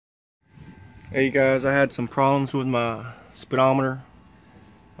Hey guys, I had some problems with my speedometer.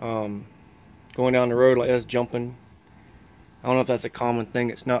 Going down the road like this, jumping. I don't know if that's a common thing.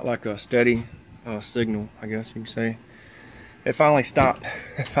 It's not like a steady signal, I guess you can say. It finally stopped.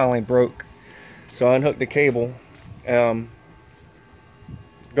 It finally broke. So I unhooked the cable. Gonna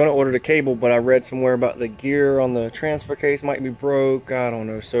order the cable, but I read somewhere about the gear on the transfer case might be broke. I don't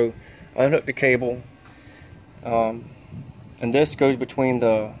know. So I unhooked the cable. And this goes between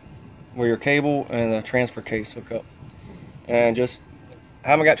where your cable and the transfer case hook up. And just I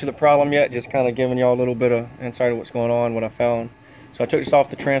haven't got to the problem yet, just kind of giving y'all a little bit of insight of what's going on, what I found. So I took this off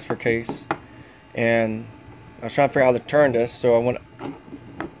the transfer case and I was trying to figure out how to turn this, so I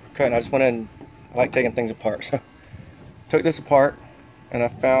just went in. I like taking things apart. So took this apart and I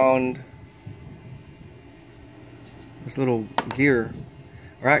found this little gear,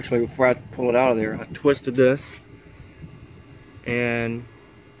 or actually before I pull it out of there, I twisted this and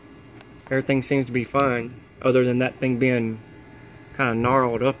everything seems to be fine, other than that thing being kind of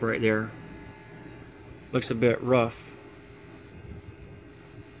gnarled up right there. Looks a bit rough.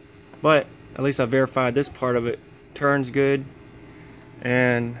 But at least I verified this part of it turns good.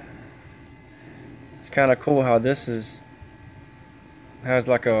 And it's kind of cool how this has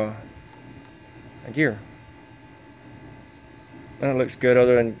like a gear. And it looks good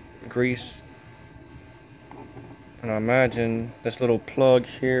other than grease. And I imagine this little plug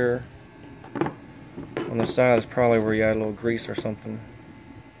here on the side is probably where you add a little grease or something.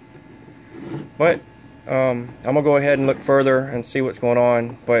 But I'm gonna go ahead and look further and see what's going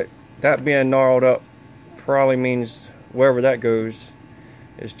on. But that being gnarled up probably means wherever that goes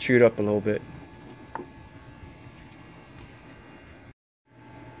is chewed up a little bit.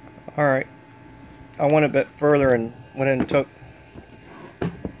 Alright, I went a bit further and went in and took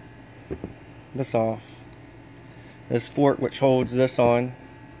this off. This fork which holds this on,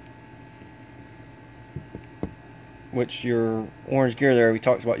 which your orange gear there, he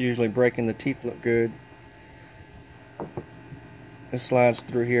talks about usually breaking the teeth look good. This slides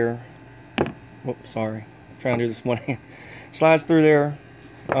through here. Whoops, sorry. I'm trying to do this one hand. Slides through there.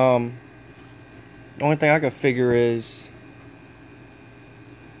 The only thing I could figure is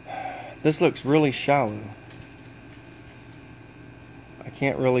this looks really shallow. I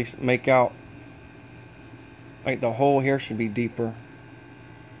can't really make out. Like the hole here should be deeper.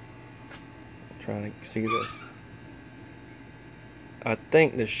 I'm trying to see this. I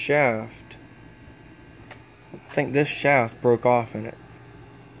think this shaft broke off in it,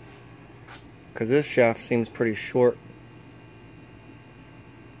 because this shaft seems pretty short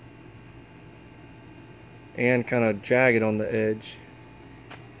and kind of jagged on the edge.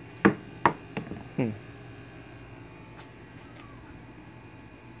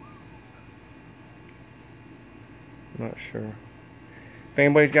 Not sure. If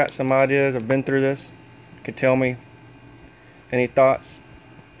anybody's got some ideas, I've been through this, could tell me. Any thoughts?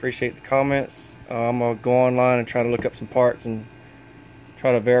 Appreciate the comments. I'm going to go online and try to look up some parts and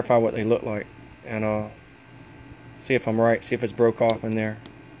try to verify what they look like. And see if I'm right, see if it's broke off in there.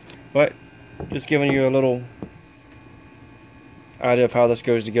 But just giving you a little idea of how this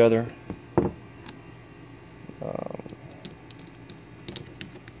goes together.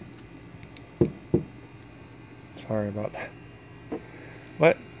 Sorry about that.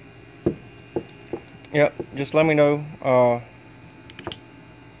 But yep, just let me know.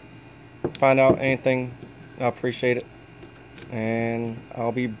 Find out anything, I appreciate it, and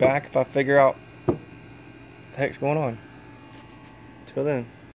I'll be back if I figure out what the heck's going on. Till then.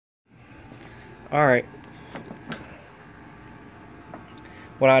 Alright,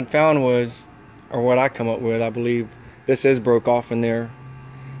 what I'd found was, or what I come up with, I believe this is broke off in there,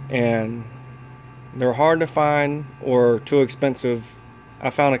 and they're hard to find or too expensive.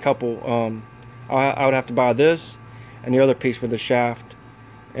 I found a couple. I would have to buy this and the other piece with the shaft,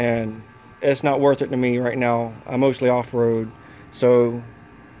 and it's not worth it to me right now. I'm mostly off-road, so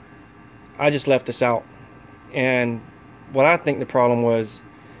I just left this out. And what I think the problem is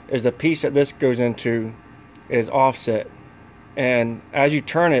the piece that this goes into is offset, and as you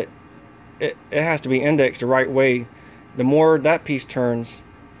turn it, it has to be indexed the right way. The more that piece turns,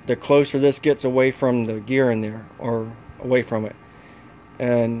 the closer this gets away from the gear in there, or away from it.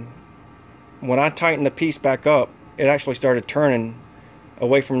 And when I tightened the piece back up, it actually started turning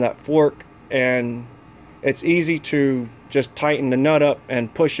away from that fork, and it's easy to just tighten the nut up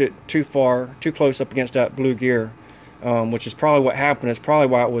and push it too far, too close up against that blue gear, which is probably what happened. It's probably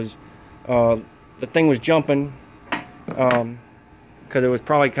why it was, the thing was jumping, because it was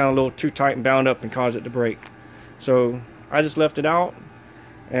probably kind of a little too tight and bound up and caused it to break. So I just left it out,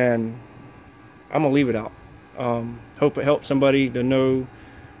 and I'm gonna leave it out. Hope it helps somebody to know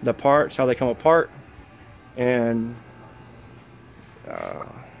the parts, how they come apart, and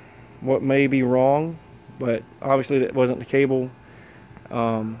what may be wrong, but obviously that wasn't the cable.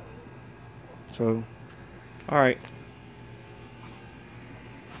 So, all right.